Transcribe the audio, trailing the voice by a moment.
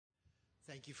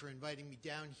Thank you for inviting me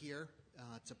down here.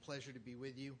 It's a pleasure to be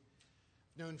with you.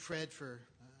 I've known Fred for,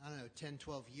 10,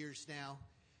 12 years now,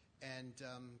 and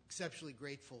exceptionally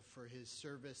grateful for his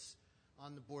service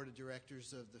on the board of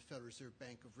directors of the Federal Reserve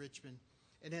Bank of Richmond,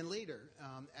 and then later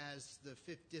as the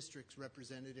 5th District's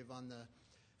representative on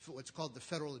what's called the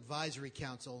Federal Advisory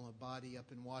Council, a body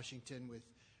up in Washington with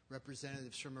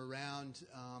representatives from around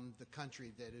the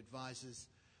country that advises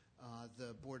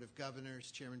the Board of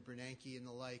Governors, Chairman Bernanke, and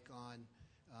the like on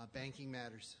banking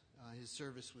matters. His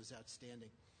service was outstanding.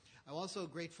 I'm also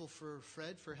grateful for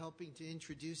Fred for helping to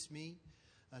introduce me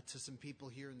to some people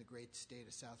here in the great state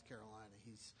of South Carolina.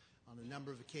 He's, on a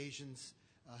number of occasions,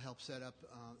 helped set up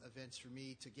events for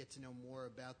me to get to know more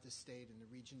about this state and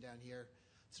the region down here.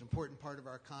 It's an important part of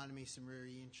our economy. Some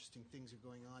very interesting things are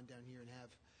going on down here and have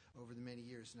over the many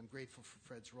years, and I'm grateful for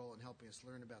Fred's role in helping us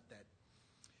learn about that.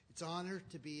 It's an honor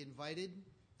to be invited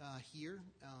here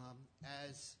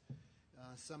as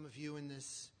some of you in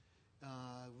this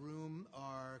room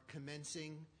are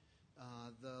commencing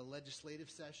the legislative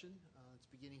session. It's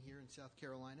beginning here in South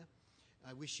Carolina.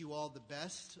 I wish you all the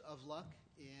best of luck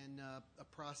in a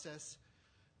process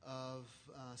of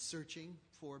searching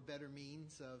for better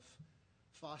means of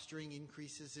fostering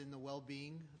increases in the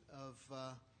well-being of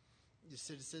the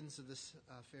citizens of this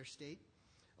fair state.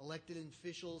 Elected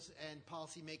officials and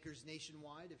policymakers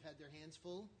nationwide have had their hands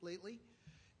full lately,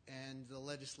 and the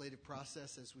legislative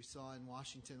process, as we saw in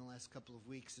Washington the last couple of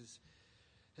weeks,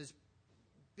 has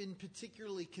been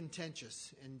particularly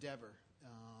contentious endeavor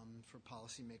for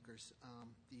policymakers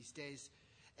these days.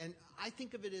 And I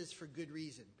think of it as for good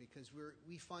reason, because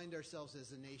we find ourselves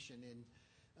as a nation in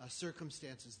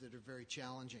circumstances that are very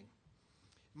challenging.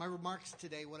 In my remarks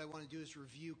today, what I want to do is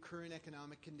review current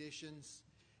economic conditions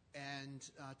and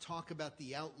talk about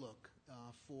the outlook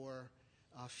for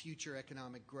future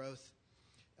economic growth.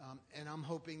 And I'm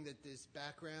hoping that this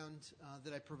background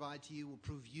that I provide to you will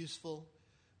prove useful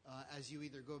as you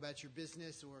either go about your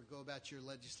business or go about your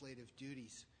legislative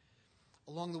duties.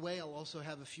 Along the way, I'll also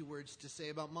have a few words to say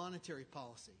about monetary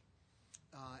policy.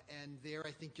 And there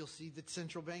I think you'll see that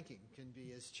central banking can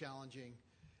be as challenging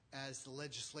as the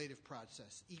legislative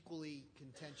process, equally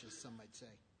contentious, some might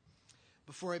say.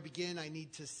 Before I begin, I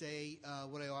need to say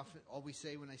what I always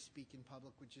say when I speak in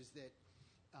public, which is that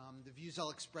the views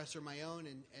I'll express are my own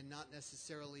and not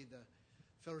necessarily the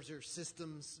Federal Reserve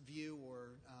System's view, or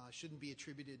shouldn't be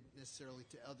attributed necessarily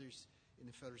to others in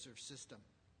the Federal Reserve System.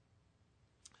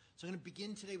 So I'm going to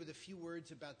begin today with a few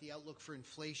words about the outlook for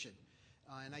inflation.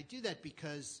 And I do that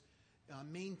because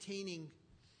maintaining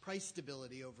price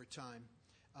stability over time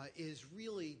is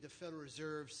really the Federal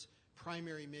Reserve's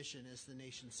primary mission as the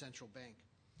nation's central bank.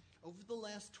 Over the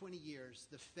last 20 years,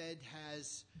 the Fed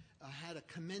has had a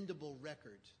commendable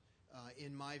record,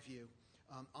 in my view,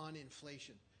 on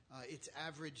inflation. It's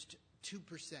averaged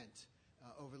 2%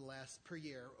 per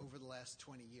year over the last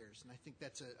 20 years, and I think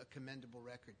that's a commendable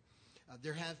record.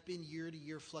 There have been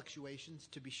year-to-year fluctuations,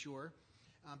 to be sure,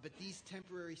 but these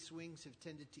temporary swings have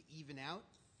tended to even out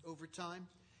over time,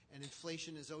 and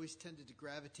inflation has always tended to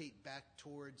gravitate back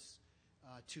towards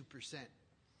 2%.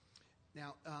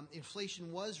 Now,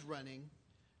 inflation was running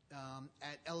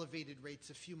at elevated rates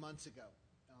a few months ago,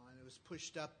 and it was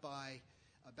pushed up by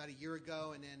about a year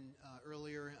ago, and then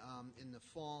earlier in the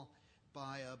fall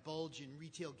by a bulge in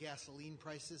retail gasoline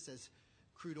prices as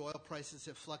crude oil prices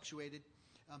have fluctuated.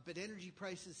 But energy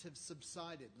prices have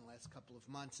subsided in the last couple of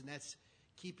months, and that's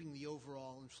keeping the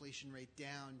overall inflation rate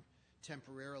down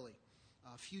temporarily.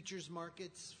 Futures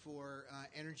markets for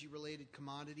energy-related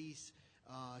commodities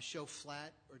show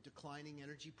flat or declining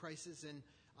energy prices, and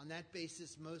on that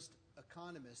basis, most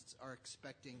economists are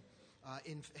expecting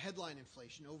headline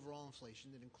inflation, overall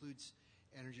inflation that includes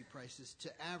energy prices,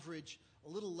 to average a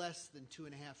little less than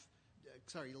 2%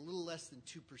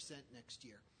 next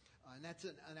year. And that's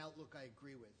an outlook I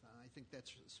agree with. I think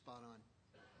that's spot on.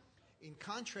 In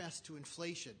contrast to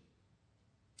inflation,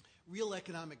 real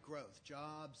economic growth,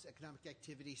 jobs, economic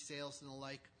activity, sales, and the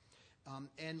like,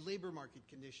 and labor market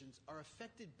conditions are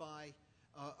affected by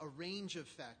a range of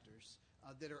factors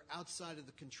that are outside of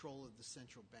the control of the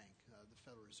central bank, the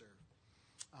Federal Reserve.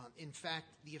 In fact,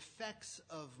 the effects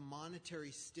of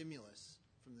monetary stimulus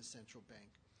from the central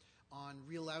bank on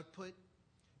real output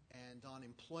and on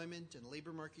employment and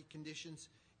labor market conditions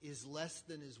is less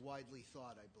than is widely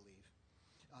thought, I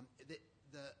believe.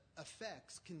 The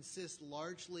effects consist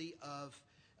largely of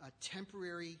a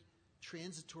temporary,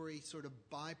 transitory sort of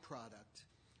byproduct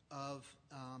of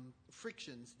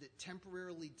frictions that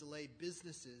temporarily delay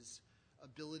businesses'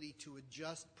 ability to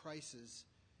adjust prices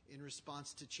in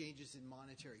response to changes in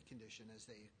monetary condition as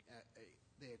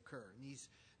they occur.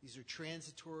 And These are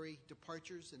transitory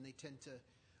departures, and they tend to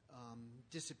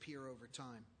disappear over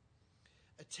time.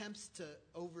 Attempts to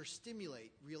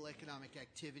overstimulate real economic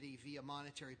activity via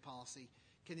monetary policy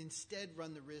can instead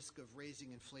run the risk of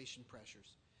raising inflation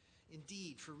pressures.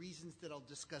 Indeed, for reasons that I'll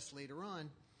discuss later on,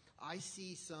 I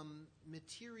see some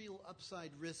material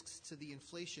upside risks to the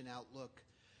inflation outlook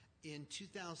in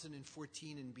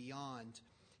 2014 and beyond,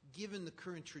 given the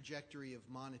current trajectory of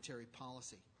monetary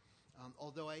policy.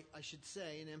 Although I should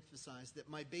say and emphasize that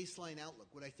my baseline outlook,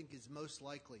 what I think is most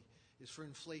likely, is for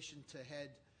inflation to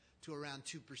head to around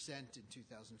 2% in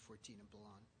 2014 and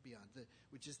beyond,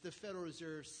 which is the Federal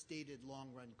Reserve's stated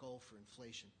long-run goal for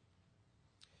inflation.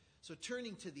 So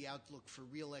turning to the outlook for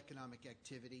real economic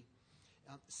activity,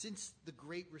 since the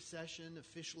Great Recession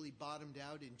officially bottomed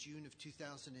out in June of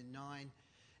 2009,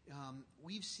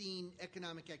 we've seen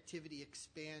economic activity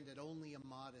expand at only a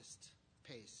modest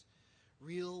pace.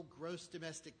 Real gross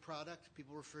domestic product,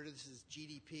 people refer to this as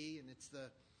GDP, and it's the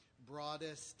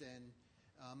broadest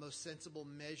and most sensible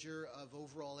measure of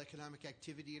overall economic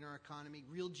activity in our economy.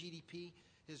 Real GDP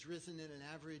has risen at an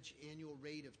average annual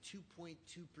rate of 2.2%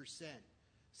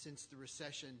 since the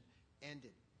recession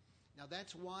ended. Now,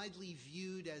 that's widely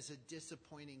viewed as a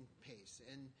disappointing pace,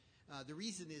 and the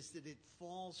reason is that it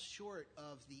falls short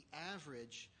of the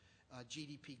average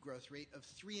GDP growth rate of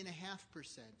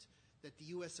 3.5% that the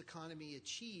U.S. economy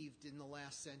achieved in the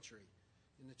last century,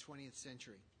 in the 20th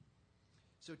century.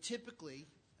 So typically,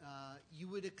 you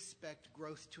would expect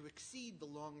growth to exceed the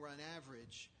long-run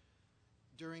average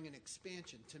during an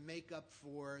expansion to make up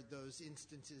for those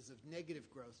instances of negative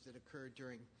growth that occurred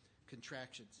during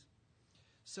contractions.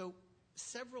 So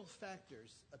several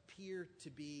factors appear to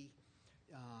be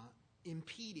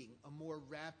impeding a more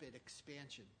rapid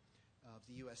expansion of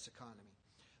the U.S. economy.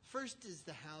 First is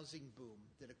the housing boom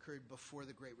that occurred before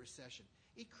the Great Recession.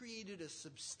 It created a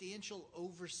substantial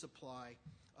oversupply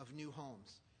of new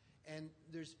homes. And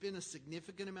there's been a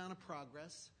significant amount of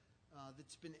progress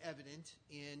that's been evident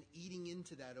in eating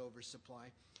into that oversupply,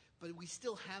 but we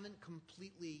still haven't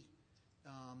completely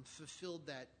fulfilled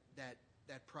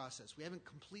that process. We haven't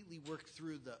completely worked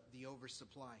through the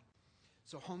oversupply.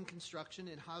 So home construction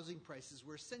and housing prices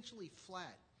were essentially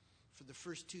flat for the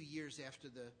first 2 years after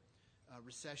the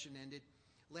recession ended.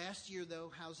 Last year,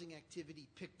 though, housing activity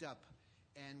picked up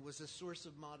and was a source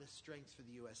of modest strength for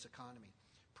the U.S. economy.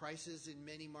 Prices in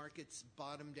many markets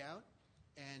bottomed out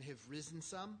and have risen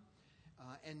some,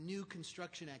 and new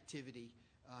construction activity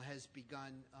has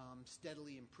begun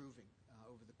steadily improving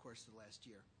over the course of the last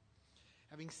year.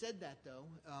 Having said that, though,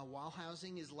 while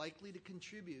housing is likely to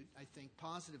contribute, I think,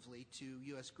 positively to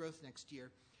U.S. growth next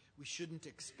year, we shouldn't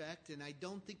expect, and I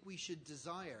don't think we should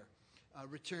desire, a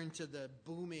return to the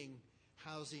booming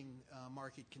housing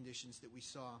market conditions that we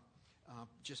saw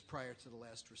just prior to the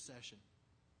last recession.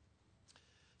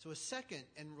 So a second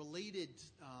and related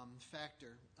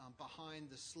factor behind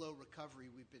the slow recovery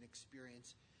we've been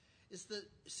experiencing is the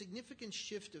significant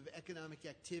shift of economic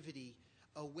activity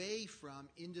away from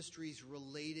industries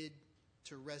related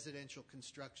to residential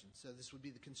construction. So this would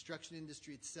be the construction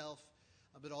industry itself,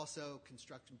 but also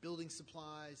construction building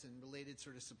supplies and related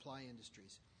sort of supply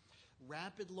industries.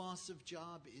 Rapid loss of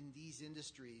job in these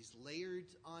industries,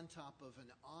 layered on top of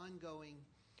an ongoing,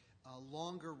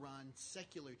 longer-run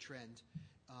secular trend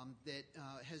that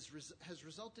has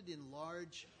resulted in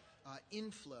large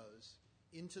inflows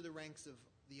into the ranks of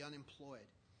the unemployed.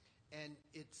 And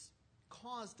it's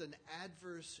caused an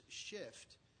adverse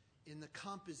shift in the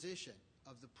composition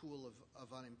of the pool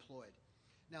of unemployed.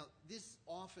 Now, this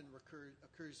often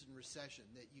occurs in recession,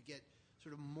 that you get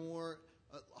sort of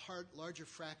larger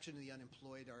fraction of the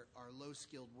unemployed are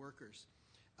low-skilled workers.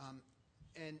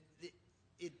 And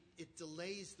it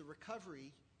delays the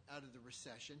recovery out of the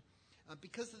recession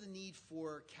because of the need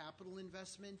for capital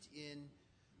investment in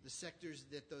the sectors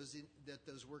that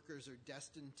those workers are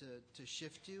destined to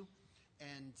shift to,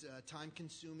 and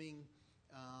time-consuming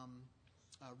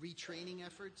retraining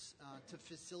efforts to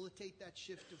facilitate that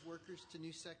shift of workers to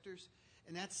new sectors,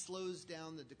 and that slows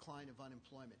down the decline of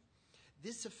unemployment.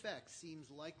 This effect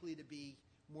seems likely to be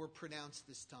more pronounced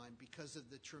this time because of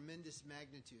the tremendous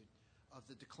magnitude of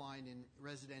the decline in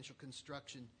residential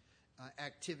construction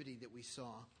activity that we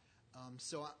saw.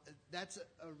 So that's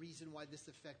a reason why this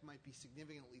effect might be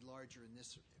significantly larger in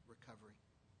this recovery.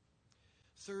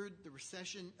 Third, the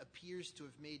recession appears to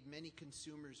have made many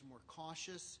consumers more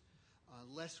cautious,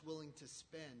 less willing to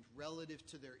spend relative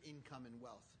to their income and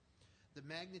wealth. The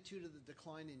magnitude of the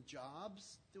decline in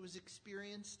jobs that was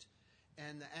experienced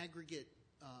and the aggregate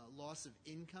loss of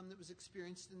income that was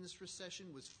experienced in this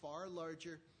recession was far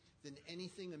larger than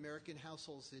anything American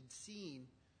households had seen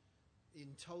in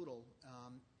total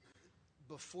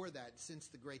before that, since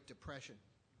the Great Depression,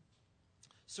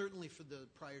 certainly for the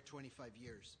prior 25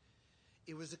 years.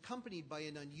 It was accompanied by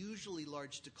an unusually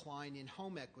large decline in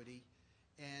home equity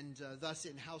and thus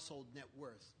in household net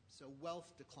worth. So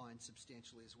wealth declined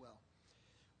substantially as well.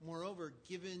 Moreover,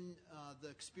 given the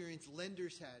experience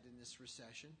lenders had in this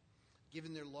recession,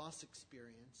 given their loss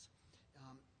experience,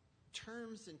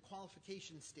 terms and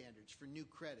qualification standards for new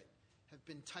credit have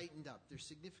been tightened up. They're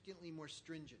significantly more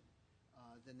stringent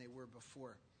than they were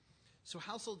before. So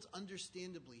households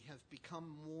understandably have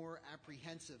become more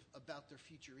apprehensive about their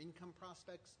future income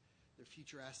prospects, their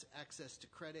future access to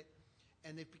credit,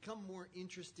 and they've become more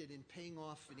interested in paying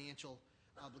off financial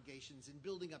obligations and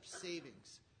building up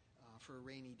savings for a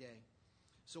rainy day.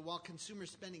 So while consumer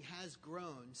spending has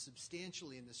grown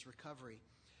substantially in this recovery,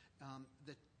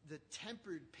 the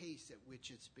tempered pace at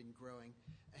which it's been growing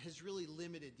has really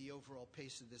limited the overall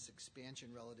pace of this expansion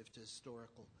relative to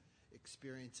historical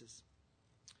experiences.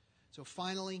 So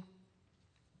finally,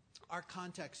 our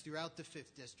contacts throughout the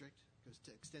 5th District,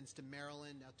 extends to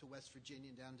Maryland, out to West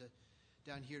Virginia,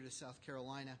 down here to South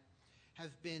Carolina,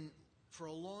 have been for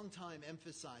a long time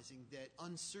emphasizing that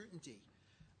uncertainty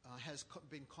has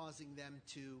been causing them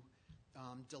to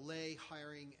delay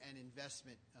hiring and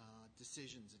investment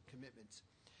decisions and commitments.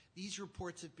 These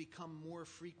reports have become more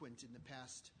frequent in the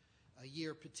past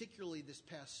year, particularly this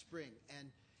past spring. And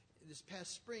this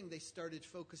past spring, they started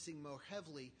focusing more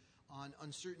heavily on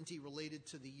uncertainty related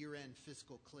to the year-end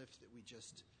fiscal cliff that we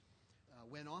just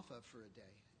went off of for a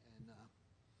day and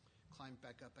climbed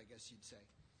back up, I guess you'd say.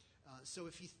 So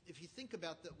if you think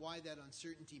about why that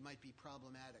uncertainty might be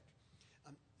problematic,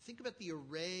 think about the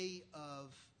array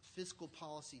of fiscal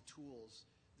policy tools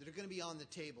that are going to be on the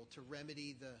table to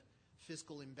remedy the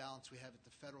fiscal imbalance we have at the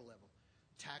federal level.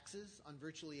 Taxes on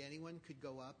virtually anyone could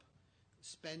go up.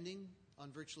 Spending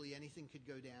on virtually anything could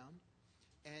go down.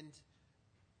 And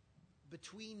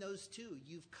between those two,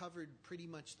 you've covered pretty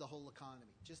much the whole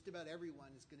economy. Just about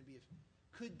everyone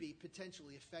could be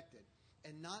potentially affected.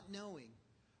 And not knowing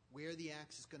where the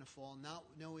axe is going to fall, not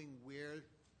knowing where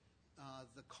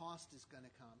the cost is going to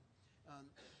come,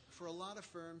 for a lot of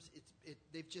firms,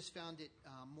 they've just found it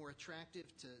more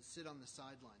attractive to sit on the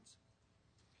sidelines.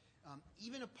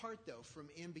 Even apart, though, from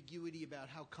ambiguity about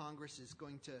how Congress is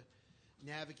going to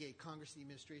navigate, Congress and the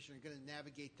administration are going to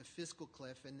navigate the fiscal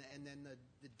cliff and then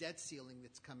the debt ceiling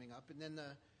that's coming up, and then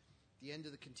the end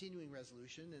of the continuing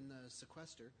resolution and the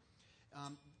sequester.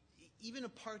 Even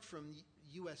apart from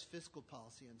U.S. fiscal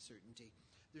policy uncertainty,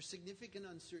 there's significant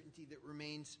uncertainty that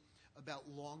remains about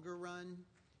longer-run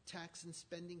tax and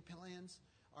spending plans.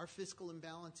 Our fiscal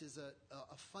imbalance is a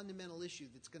fundamental issue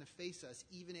that's going to face us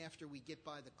even after we get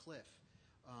by the cliff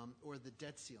or the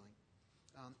debt ceiling.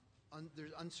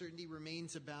 Uncertainty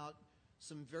remains about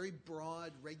some very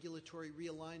broad regulatory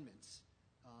realignments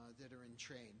that are in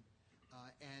train,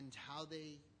 and how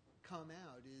they come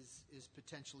out is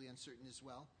potentially uncertain as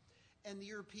well. And the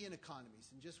European economies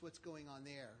and just what's going on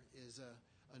there is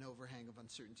an overhang of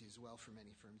uncertainty as well for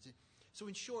many firms. So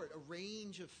in short, a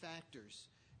range of factors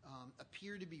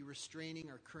appear to be restraining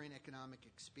our current economic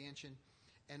expansion.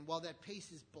 And while that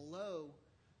pace is below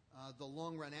the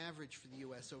long-run average for the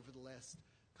U.S. over the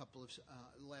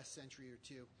last century or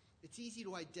two, it's easy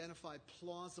to identify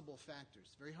plausible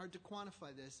factors. Very hard to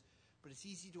quantify this, but it's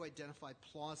easy to identify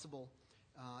plausible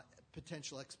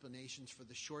potential explanations for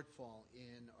the shortfall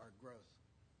in our growth.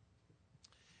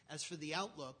 As for the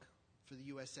outlook for the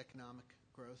U.S. economic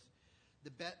growth,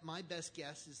 my best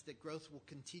guess is that growth will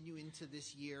continue into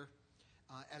this year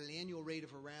at an annual rate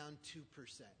of around 2%.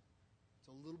 It's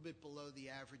a little bit below the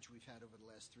average we've had over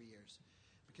the last 3 years.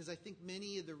 Because I think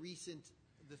many of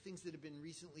the things that have been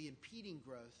recently impeding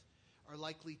growth are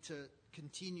likely to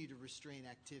continue to restrain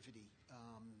activity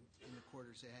in the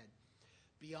quarters ahead.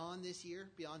 Beyond this year,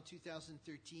 beyond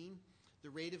 2013, the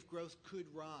rate of growth could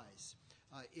rise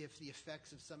if the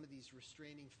effects of some of these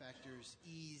restraining factors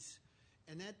ease.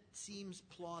 And that seems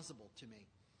plausible to me.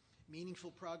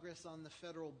 Meaningful progress on the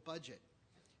federal budget,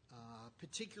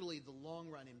 particularly the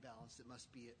long-run imbalance that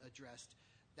must be addressed,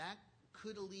 that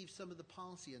could alleviate some of the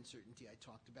policy uncertainty I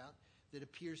talked about that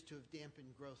appears to have dampened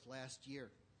growth last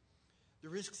year. The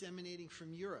risks emanating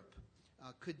from Europe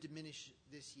could diminish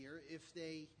this year if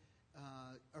they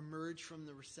emerge from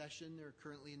the recession they're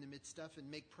currently in the midst of and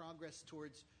make progress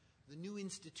towards the new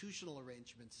institutional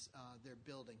arrangements they're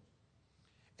building.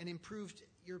 And improved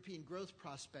European growth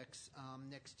prospects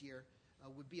next year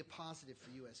would be a positive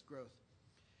for U.S. growth.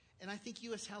 And I think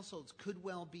U.S. households could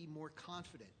well be more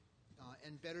confident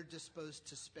and better disposed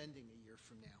to spending a year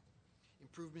from now.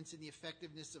 Improvements in the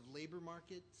effectiveness of labor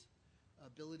markets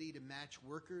ability to match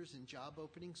workers and job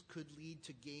openings could lead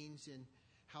to gains in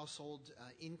household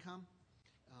income.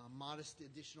 Modest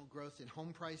additional growth in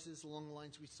home prices along the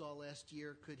lines we saw last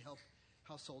year could help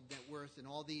household net worth, and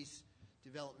all these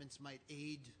developments might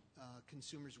aid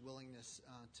consumers' willingness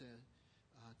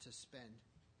to spend.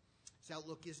 This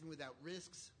outlook isn't without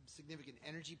risks. Significant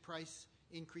energy price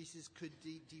increases could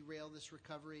derail this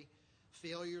recovery.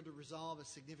 Failure to resolve a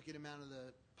significant amount of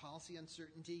the policy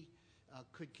uncertainty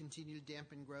could continue to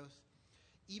dampen growth.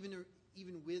 Even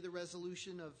with a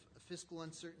resolution of fiscal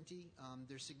uncertainty,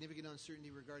 there's significant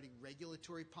uncertainty regarding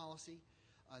regulatory policy,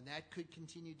 and that could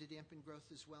continue to dampen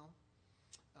growth as well.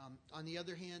 On the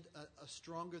other hand, a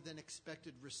stronger than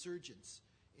expected resurgence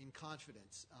in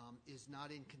confidence is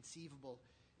not inconceivable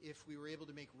if we were able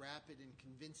to make rapid and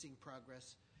convincing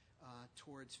progress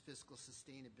towards fiscal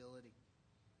sustainability.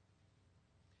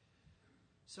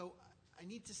 So I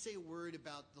need to say a word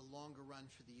about the longer run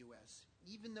for the U.S.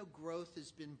 Even though growth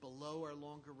has been below our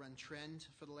longer run trend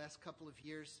for the last couple of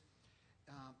years,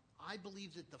 I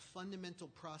believe that the fundamental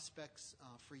prospects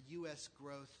for U.S.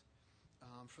 growth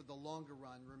for the longer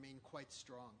run remain quite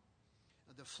strong.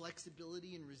 The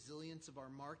flexibility and resilience of our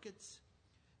markets,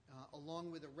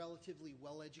 along with a relatively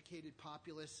well-educated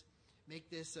populace, make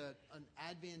this an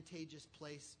advantageous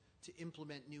place to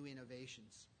implement new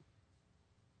innovations.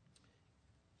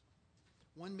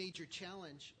 One major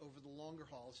challenge over the longer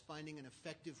haul is finding an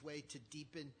effective way to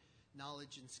deepen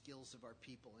knowledge and skills of our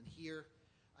people. And here,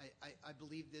 I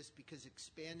believe this because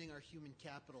expanding our human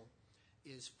capital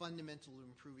is fundamental to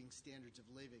improving standards of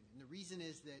living. And the reason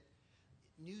is that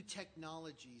new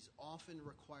technologies often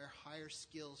require higher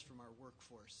skills from our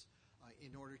workforce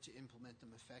in order to implement them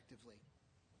effectively.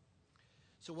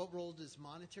 So what role does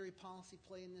monetary policy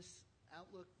play in this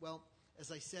outlook? Well, as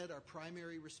I said, our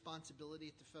primary responsibility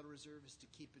at the Federal Reserve is to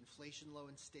keep inflation low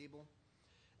and stable.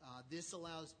 This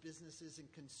allows businesses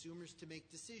and consumers to make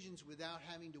decisions without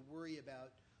having to worry about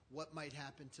what might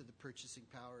happen to the purchasing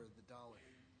power of the dollar.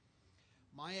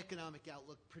 My economic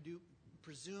outlook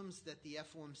presumes that the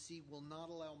FOMC will not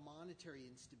allow monetary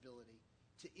instability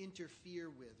to interfere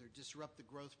with or disrupt the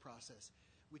growth process,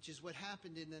 which is what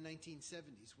happened in the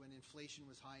 1970s when inflation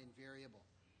was high and variable.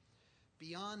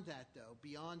 Beyond that, though,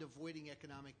 beyond avoiding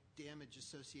economic damage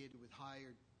associated with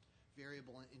higher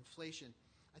variable inflation,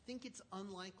 I think it's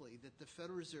unlikely that the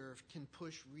Federal Reserve can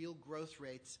push real growth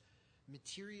rates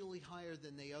materially higher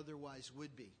than they otherwise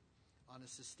would be on a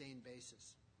sustained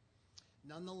basis.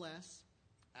 Nonetheless,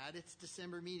 at its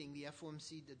December meeting, the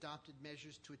FOMC adopted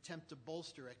measures to attempt to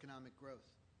bolster economic growth.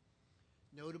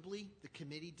 Notably, the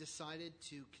committee decided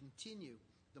to continue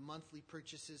the monthly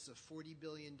purchases of $40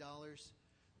 billion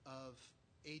of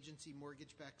agency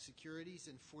mortgage-backed securities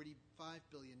and $45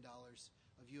 billion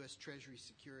of U.S. Treasury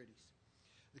securities.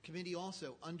 The committee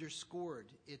also underscored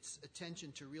its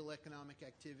attention to real economic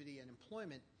activity and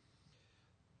employment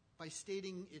by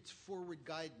stating its forward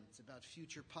guidance about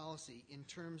future policy in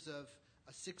terms of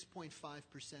a 6.5%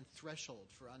 threshold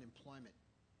for unemployment.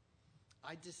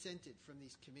 I dissented from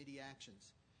these committee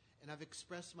actions, and I've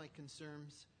expressed my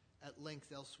concerns at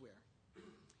length elsewhere.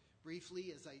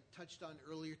 Briefly, as I touched on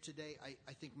earlier today,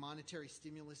 I think monetary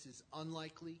stimulus is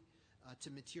unlikely to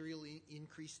materially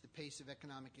increase the pace of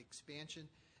economic expansion,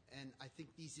 and I think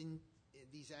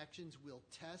these actions will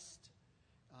test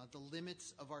the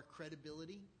limits of our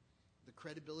credibility, the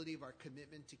credibility of our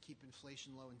commitment to keep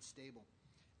inflation low and stable.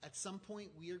 At some point,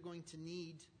 we are going to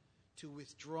need to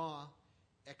withdraw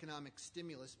economic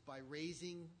stimulus by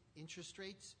raising interest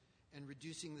rates and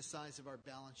reducing the size of our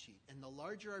balance sheet. And the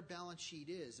larger our balance sheet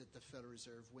is at the Federal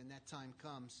Reserve when that time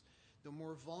comes, the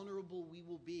more vulnerable we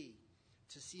will be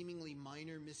to seemingly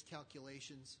minor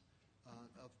miscalculations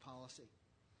of policy.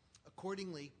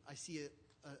 Accordingly, I see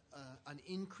an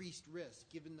increased risk,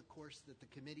 given the course that the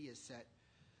committee has set,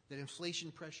 that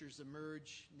inflation pressures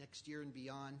emerge next year and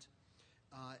beyond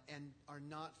and are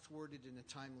not thwarted in a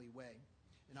timely way.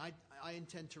 And I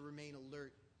intend to remain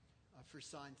alert for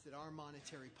signs that our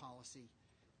monetary policy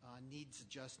needs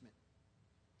adjustment.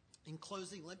 In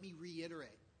closing, let me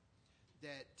reiterate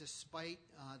that despite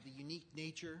the unique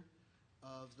nature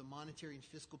of the monetary and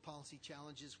fiscal policy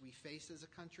challenges we face as a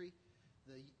country,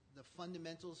 the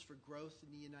fundamentals for growth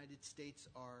in the United States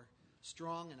are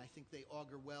strong, and I think they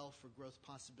augur well for growth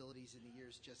possibilities in the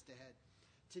years just ahead.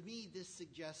 To me, this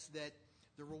suggests that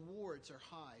the rewards are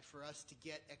high for us to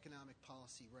get economic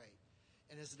policy right.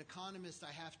 And as an economist,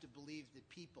 I have to believe that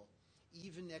people,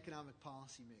 even economic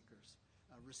policymakers,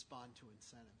 respond to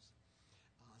incentives.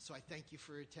 So I thank you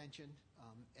for your attention,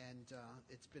 and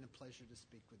it's been a pleasure to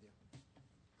speak with you.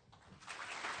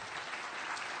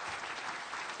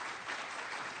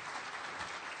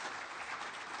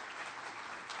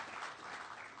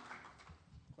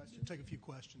 take a few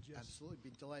questions. Yes. Absolutely,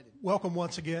 be delighted. Welcome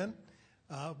once again.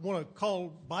 I want to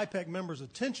call BIPEC members'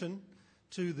 attention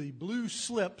to the blue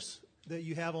slips that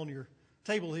you have on your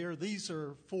table here. These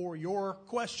are for your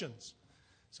questions.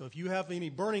 So if you have any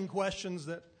burning questions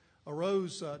that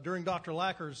arose during Dr.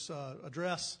 Lacker's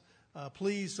address,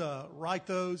 please write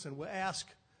those, and we'll ask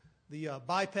the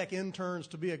BIPEC interns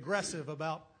to be aggressive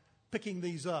about picking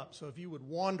these up. So if you would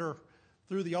wander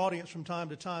through the audience from time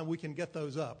to time, we can get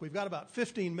those up. We've got about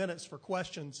 15 minutes for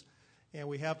questions, and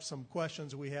we have some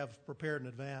questions that we have prepared in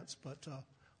advance, but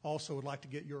also would like to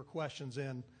get your questions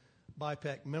in,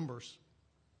 BIPEC members.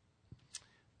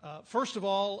 First of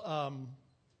all,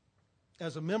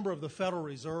 as a member of the Federal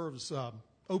Reserve's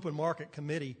Open Market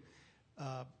Committee,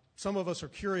 some of us are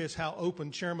curious how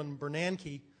open Chairman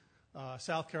Bernanke,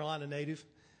 South Carolina native,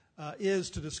 is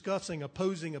to discussing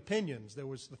opposing opinions. There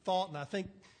was the thought, and I think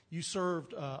you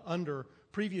served under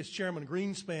previous Chairman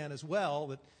Greenspan as well,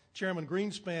 that Chairman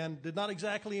Greenspan did not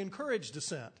exactly encourage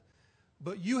dissent.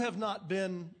 But you have not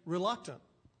been reluctant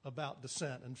about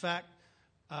dissent. In fact,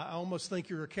 I almost think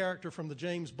you're a character from the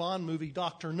James Bond movie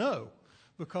Dr. No,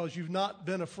 because you've not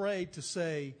been afraid to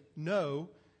say no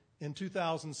in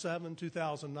 2007,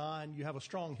 2009. You have a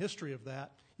strong history of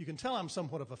that. You can tell I'm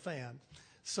somewhat of a fan.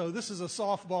 So this is a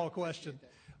softball question.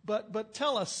 But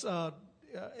tell us,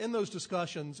 in those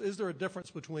discussions, is there a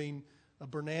difference between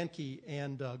Bernanke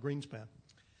and Greenspan?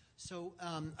 So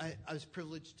I was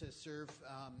privileged to serve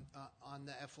on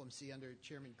the FOMC under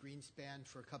Chairman Greenspan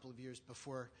for a couple of years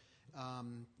before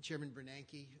Chairman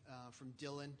Bernanke from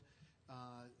Dillon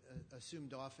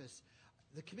assumed office.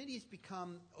 The committee has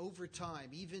become, over time,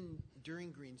 even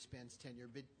during Greenspan's tenure,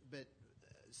 but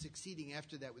succeeding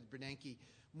after that with Bernanke,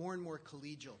 more and more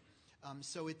collegial.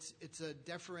 So it's a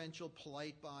deferential,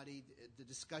 polite body. The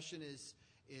discussion is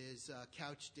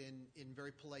couched in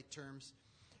very polite terms.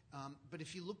 But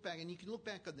if you look back, and you can look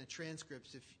back on the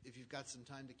transcripts if you've got some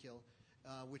time to kill,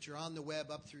 which are on the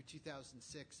web up through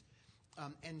 2006,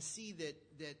 and see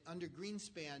that under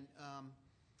Greenspan,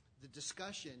 the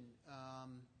discussion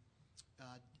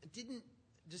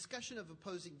discussion of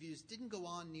opposing views didn't go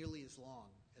on nearly as long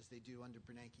as they do under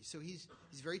Bernanke. So he's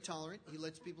very tolerant. He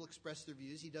lets people express their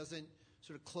views. He doesn't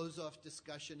sort of close off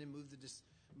discussion and move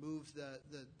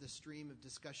the stream of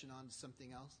discussion on to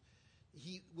something else.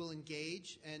 He will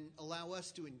engage and allow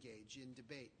us to engage in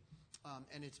debate.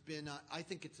 And it's been, I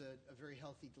think it's a very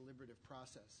healthy deliberative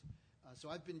process. So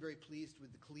I've been very pleased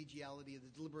with the collegiality of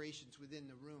the deliberations within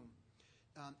the room.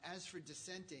 As for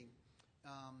dissenting,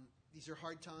 these are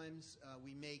hard times.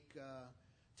 We make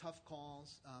tough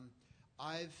calls.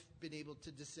 I've been able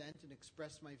to dissent and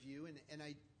express my view,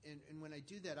 and when I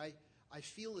do that, I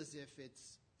feel as if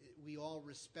we all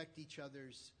respect each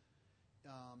other's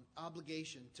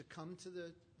obligation to come to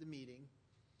the meeting,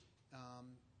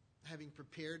 having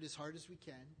prepared as hard as we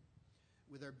can,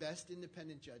 with our best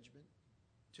independent judgment,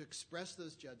 to express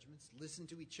those judgments, listen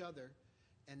to each other,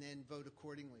 and then vote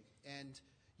accordingly. And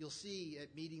you'll see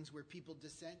at meetings where people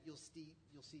dissent, you'll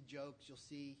see jokes, you'll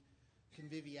see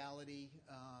conviviality,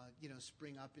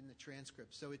 spring up in the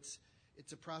transcript. So it's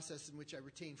a process in which I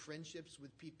retain friendships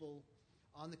with people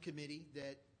on the committee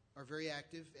that are very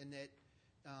active and that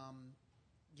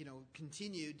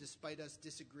continue despite us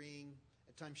disagreeing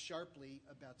at times sharply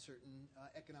about certain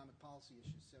economic policy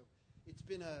issues. So it's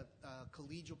been a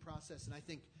collegial process, and I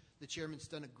think the chairman's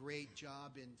done a great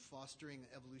job in fostering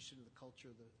the evolution of the culture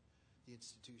of the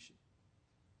institution.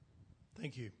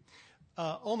 Thank you.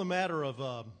 On the matter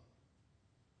of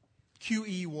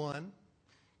QE1,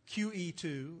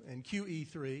 QE2, and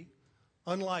QE3,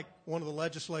 unlike one of the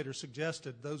legislators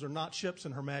suggested, those are not ships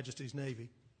in Her Majesty's Navy.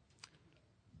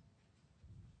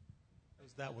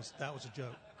 That was a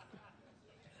joke.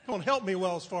 Come on, help me,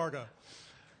 Wells Fargo.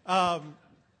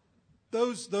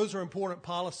 Those are important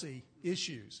policy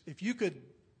issues. If you could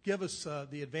give us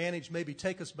the advantage, maybe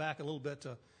take us back a little bit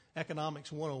to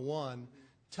Economics 101.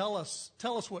 Tell us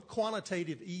what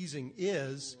quantitative easing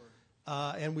is,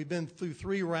 and we've been through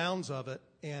 3 rounds of it,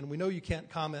 and we know you can't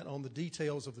comment on the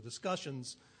details of the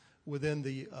discussions within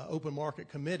the Open Market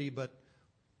Committee, but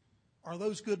are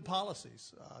those good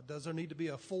policies? Does there need to be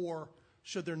a 4?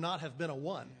 Should there not have been a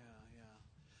 1? Yeah.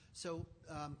 So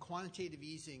quantitative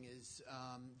easing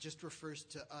just refers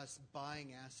to us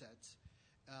buying assets.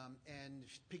 And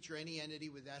picture any entity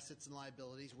with assets and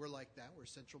liabilities. We're like that. We're a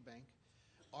central bank.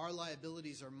 Our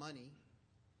liabilities are money,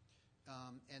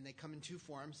 and they come in 2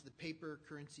 forms: the paper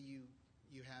currency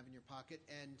you have in your pocket,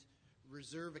 and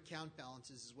reserve account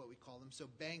balances is what we call them. So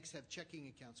banks have checking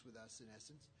accounts with us, in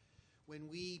essence. When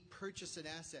we purchase an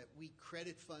asset, we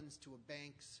credit funds to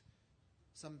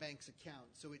some bank's account.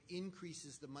 So it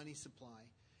increases the money supply,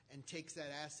 and takes that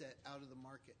asset out of the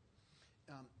market.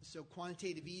 So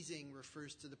quantitative easing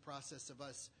refers to the process of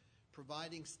us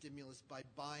providing stimulus by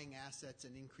buying assets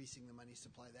and increasing the money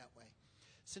supply that way.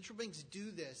 Central banks do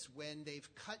this when they've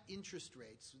cut interest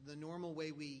rates. The normal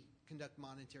way we conduct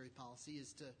monetary policy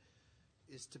is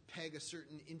to peg a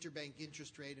certain interbank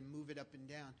interest rate and move it up and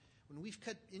down. When we've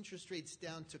cut interest rates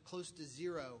down to close to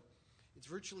zero, it's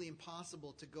virtually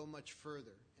impossible to go much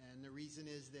further. And the reason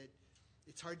is that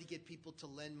it's hard to get people to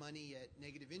lend money at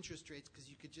negative interest rates because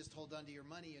you could just hold on to your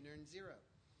money and earn zero.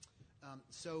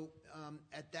 So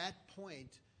at that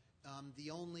point,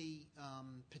 the only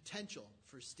potential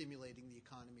for stimulating the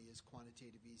economy is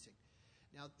quantitative easing.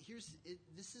 Now,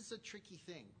 this is a tricky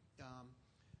thing.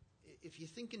 If you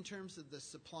think in terms of the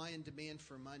supply and demand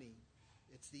for money,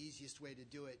 it's the easiest way to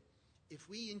do it. If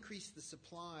we increase the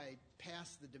supply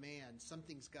past the demand,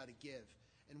 something's got to give.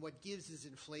 And what gives is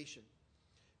inflation.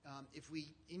 If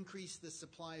we increase the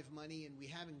supply of money and we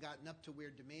haven't gotten up to where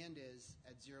demand is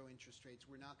at zero interest rates,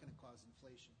 we're not going to cause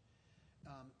inflation.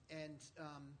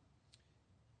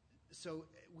 So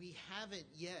we haven't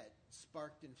yet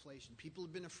sparked inflation. People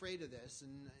have been afraid of this,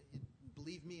 and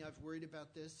believe me, I've worried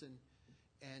about this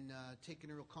and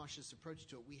taken a real cautious approach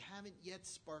to it. We haven't yet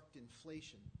sparked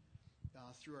inflation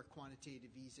through our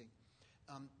quantitative easing.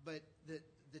 But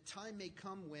the time may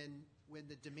come when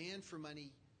the demand for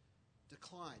money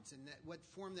declines. And what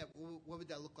would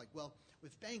that look like? Well,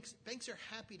 with banks are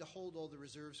happy to hold all the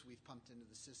reserves we've pumped into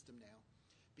the system now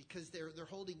because they're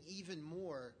holding even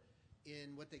more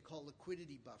in what they call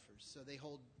liquidity buffers. So they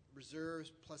hold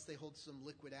reserves, plus they hold some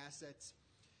liquid assets.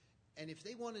 And if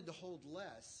they wanted to hold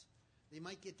less, they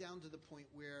might get down to the point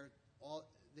where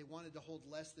they wanted to hold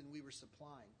less than we were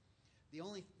supplying. The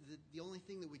only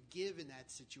thing that would give in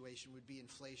that situation would be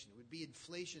inflation. It would be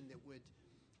inflation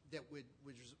that would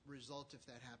result if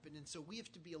that happened. And so we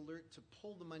have to be alert to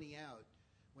pull the money out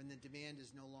when the demand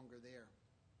is no longer there.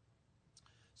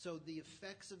 So the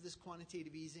effects of this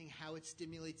quantitative easing, how it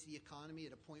stimulates the economy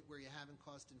at a point where you haven't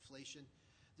caused inflation,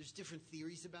 there's different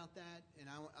theories about that, and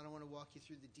I don't want to walk you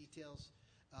through the details.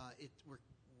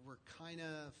 We're kind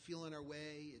of feeling our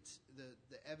way.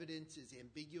 The evidence is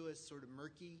ambiguous, sort of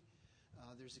murky.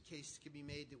 There's a case that can be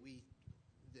made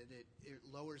that it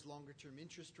lowers longer-term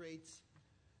interest rates.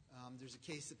 There's a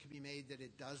case that can be made that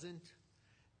it doesn't,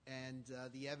 and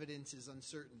the evidence is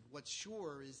uncertain. What's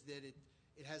sure is that it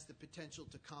has the potential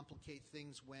to complicate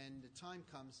things when the time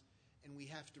comes and we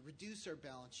have to reduce our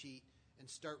balance sheet and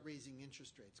start raising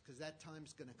interest rates, because that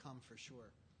time's going to come for sure.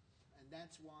 And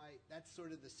that's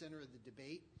sort of the center of the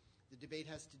debate. The debate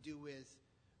has to do with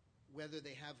whether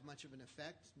they have much of an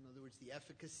effect, in other words, the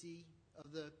efficacy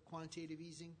of the quantitative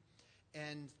easing,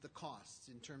 and the costs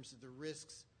in terms of the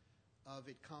risks of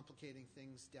it complicating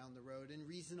things down the road. And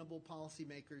reasonable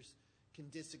policymakers can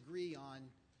disagree on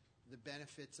the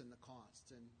benefits and the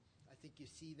costs. And I think you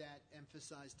see that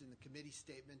emphasized in the committee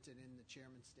statement and in the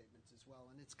chairman's statements as well.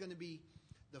 And it's going to be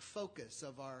the focus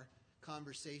of our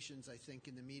conversations, I think,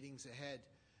 in the meetings ahead.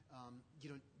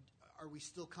 Are we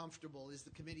still comfortable? Is the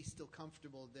committee still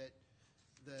comfortable that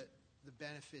the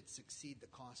benefits exceed the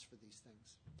costs for these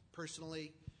things?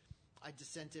 Personally, I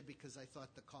dissented because I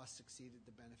thought the costs exceeded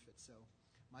the benefits. So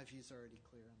my view is already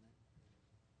clear on that.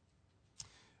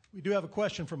 We do have a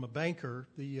question from a banker.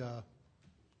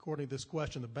 According to this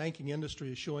question, the banking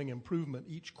industry is showing improvement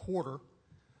each quarter.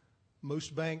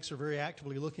 Most banks are very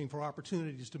actively looking for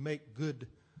opportunities to make good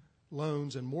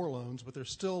loans and more loans, but there's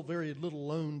still very little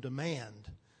loan demand.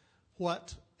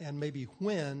 What and maybe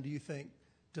when do you think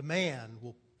demand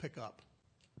will pick up?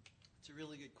 It's a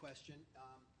really good question.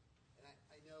 And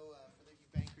I know for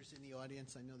the bankers in the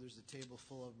audience, I know there's a table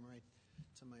full of them right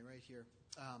to my right here.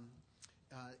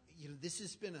 This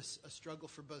has been a struggle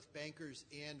for both bankers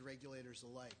and regulators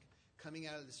alike. Coming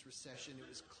out of this recession, it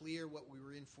was clear what we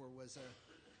were in for was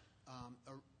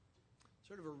a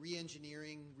sort of a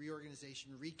re-engineering,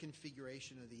 reorganization,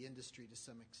 reconfiguration of the industry to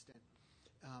some extent.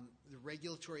 The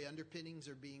regulatory underpinnings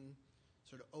are being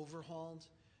sort of overhauled.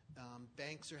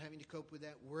 Banks are having to cope with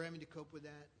that. We're having to cope with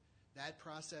that. That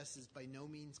process is by no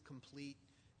means complete.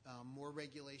 More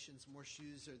regulations, more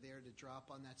shoes are there to drop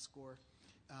on that score.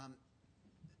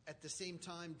 At the same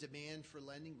time, demand for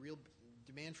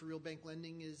real bank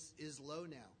lending is low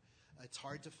now. It's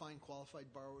hard to find qualified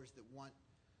borrowers that want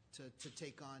to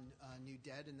take on new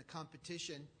debt, and the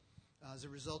competition, as a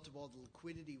result of all the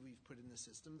liquidity we've put in the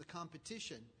system, the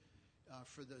competition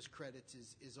for those credits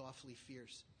is awfully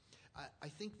fierce. I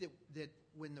think that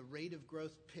when the rate of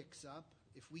growth picks up,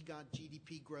 if we got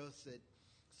GDP growth at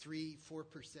 3-4%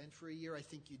 for a year, I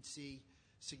think you'd see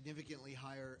significantly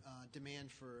higher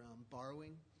demand for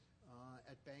borrowing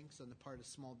at banks on the part of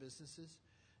small businesses.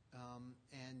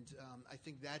 I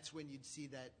think that's when you'd see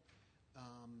that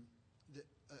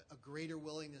a greater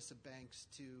willingness of banks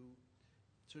to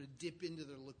sort of dip into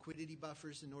their liquidity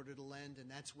buffers in order to lend, and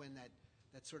that's when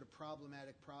that sort of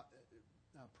problematic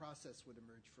process would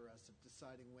emerge for us of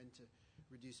deciding when to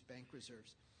reduce bank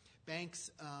reserves. Banks,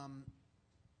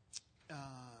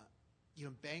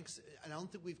 banks. I don't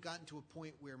think we've gotten to a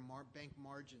point where bank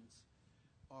margins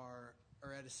are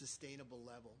at a sustainable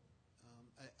level.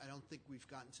 I don't think we've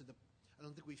gotten to I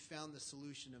don't think we've found the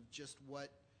solution of just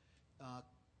what are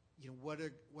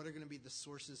going to be the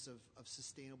sources of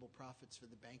sustainable profits for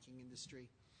the banking industry.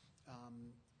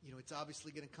 It's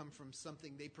obviously going to come from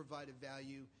something they provide a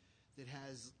value that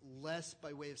has less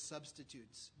by way of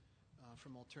substitutes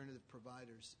from alternative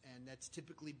providers, and that's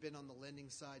typically been on the lending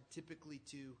side, typically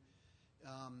to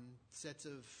sets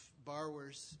of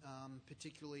borrowers,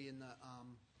 particularly in the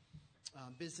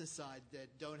business side,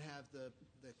 that don't have the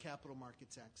capital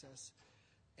markets access.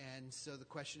 And so the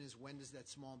question is, when does that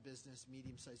small business,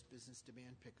 medium-sized business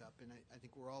demand pick up? And I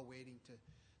think we're all waiting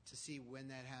to see when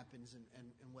that happens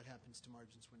and what happens to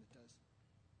margins when it does.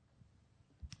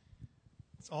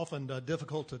 It's often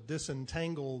difficult to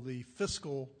disentangle the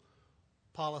fiscal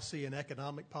policy and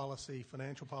economic policy,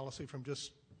 financial policy, from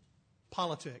just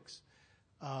politics.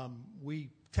 We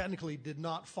technically did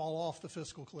not fall off the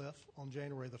fiscal cliff on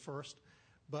January the 1st,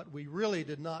 but we really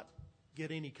did not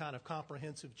get any kind of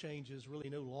comprehensive changes, really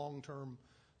no long-term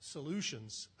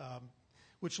solutions,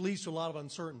 which leads to a lot of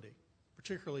uncertainty,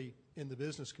 particularly in the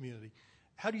business community.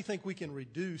 How do you think we can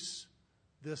reduce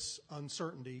this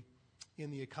uncertainty in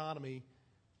the economy,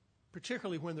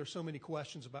 particularly when there's so many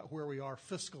questions about where we are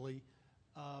fiscally,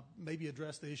 maybe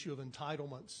address the issue of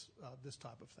entitlements, this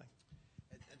type of thing?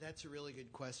 That's a really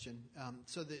good question.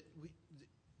 So that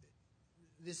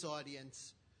this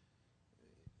audience,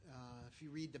 if you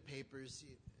read the papers,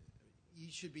 you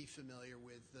should be familiar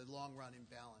with the long-run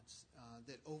imbalance,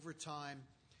 that over time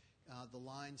the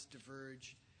lines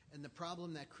diverge. And the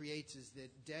problem that creates is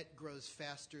that debt grows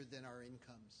faster than our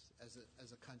incomes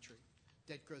as a country.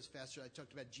 Debt grows faster. I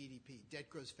talked about GDP. Debt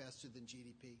grows faster than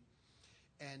GDP.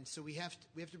 And so we have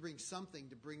to bring something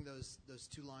to bring those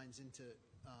two lines into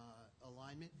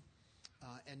alignment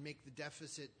and make the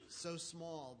deficit so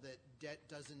small that debt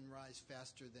doesn't rise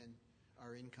faster than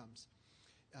our incomes.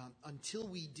 Until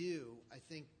we do, I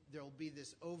think there will be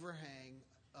this overhang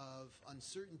of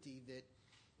uncertainty that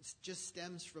just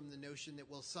stems from the notion that,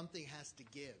 well, something has to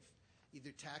give.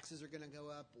 Either taxes are going to go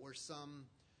up or some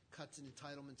cuts in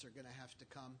entitlements are going to have to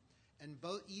come. And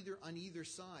on either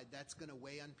side, that's going to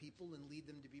weigh on people and lead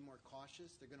them to be more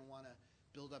cautious. They're going to want to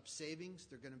build up savings.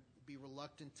 They're going to be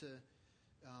reluctant to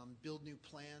build new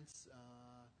plants,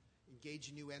 engage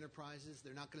in new enterprises.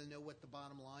 They're not going to know what the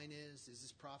bottom line is. Is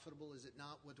this profitable? Is it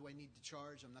not? What do I need to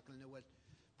charge? I'm not going to know what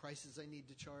prices I need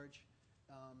to charge.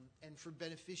 And for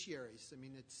beneficiaries, I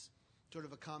mean, it's sort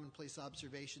of a commonplace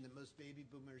observation that most baby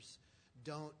boomers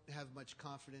don't have much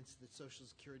confidence that Social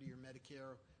Security or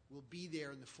Medicare will be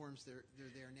there in the forms they're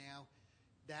there now.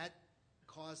 That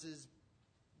causes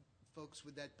folks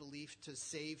with that belief to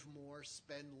save more,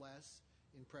 spend less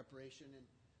in preparation. And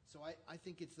so I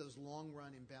think it's those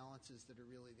long-run imbalances that are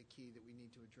really the key that we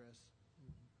need to address.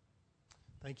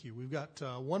 Thank you. We've got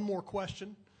one more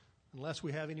question, unless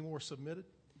we have any more submitted.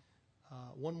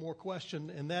 One more question,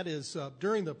 and that is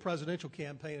during the presidential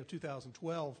campaign of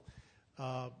 2012,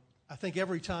 I think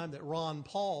every time that Ron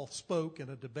Paul spoke in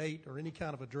a debate or any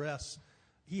kind of address,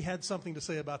 he had something to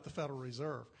say about the Federal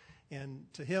Reserve. And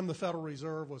to him, the Federal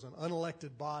Reserve was an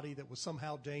unelected body that was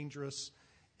somehow dangerous.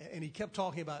 And he kept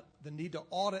talking about the need to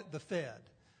audit the Fed.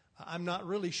 I'm not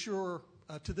really sure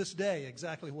to this day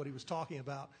exactly what he was talking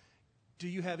about. Do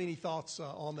you have any thoughts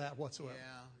on that whatsoever?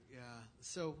 Yeah.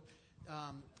 So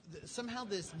somehow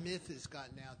this myth has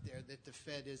gotten out there that the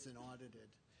Fed isn't audited.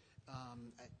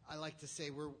 I like to say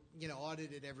we're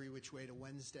audited every which way to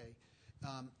Wednesday.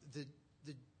 The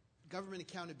Government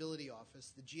Accountability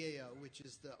Office, the GAO, which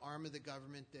is the arm of the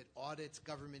government that audits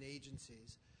government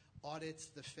agencies, audits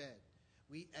the Fed.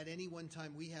 At any one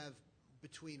time, we have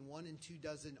between 1 and 2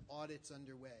 dozen audits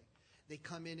underway. They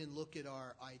come in and look at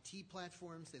our IT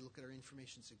platforms. They look at our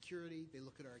information security. They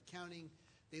look at our accounting.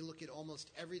 They look at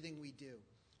almost everything we do.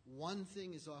 One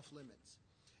thing is off limits,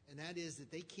 and that is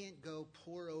that they can't go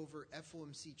pore over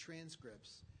FOMC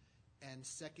transcripts and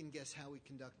second-guess how we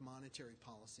conduct monetary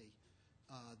policy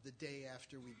the day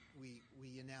after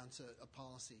we announce a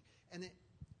policy. And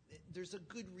there's a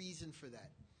good reason for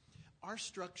that. Our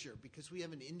structure, because we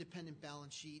have an independent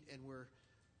balance sheet and it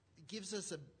gives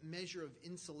us a measure of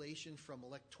insulation from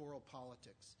electoral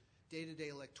politics, day-to-day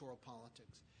electoral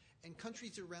politics. And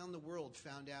countries around the world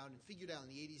found out and figured out in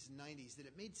the 80s and 90s that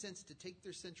it made sense to take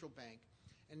their central bank,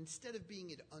 and instead of being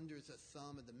it under the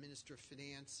thumb of the Minister of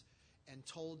Finance and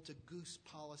told to goose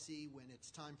policy when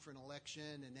it's time for an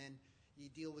election and then you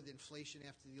deal with inflation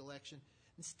after the election,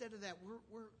 instead of that,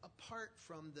 we're apart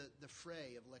from the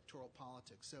fray of electoral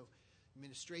politics. So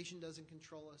administration doesn't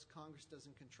control us, Congress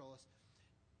doesn't control us.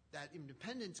 That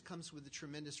independence comes with a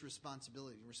tremendous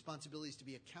responsibility. The responsibility is to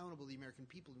be accountable to the American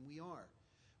people, and we are.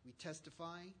 We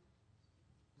testify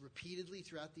repeatedly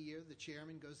throughout the year. The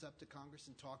chairman goes up to Congress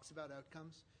and talks about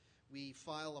outcomes. We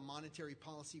file a monetary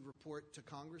policy report to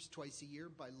Congress twice a year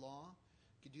by law.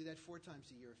 You could do that 4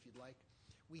 times a year if you'd like.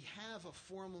 We have a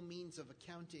formal means of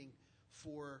accounting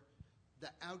for the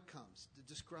outcomes to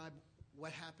describe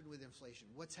what happened with inflation,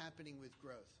 what's happening with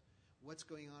growth, what's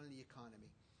going on in the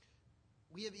economy.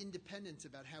 We have independence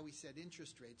about how we set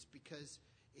interest rates because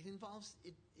it involves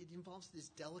this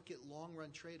delicate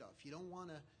long-run trade-off. You don't want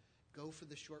to go for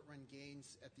the short-run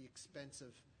gains at the expense of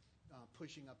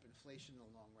pushing up inflation in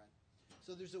the long run.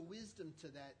 So there's a wisdom to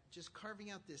that, just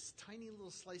carving out this tiny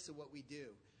little slice of what we do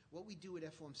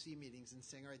at FOMC meetings and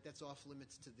saying, all right, that's off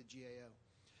limits to the GAO.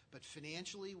 But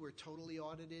financially, we're totally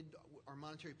audited. Our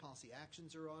monetary policy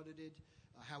actions are audited,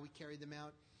 how we carry them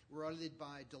out. We're audited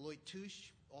by Deloitte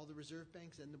Touche, all the reserve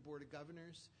banks, and the Board of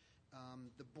Governors.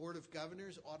 The Board of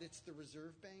Governors audits the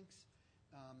reserve banks.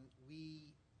 We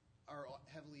are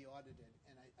heavily audited,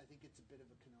 and I think it's a bit of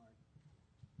a canard.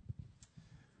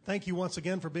 Thank you once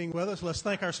again for being with us. Let's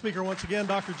thank our speaker once again,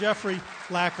 Dr. Jeffrey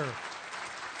Lacker.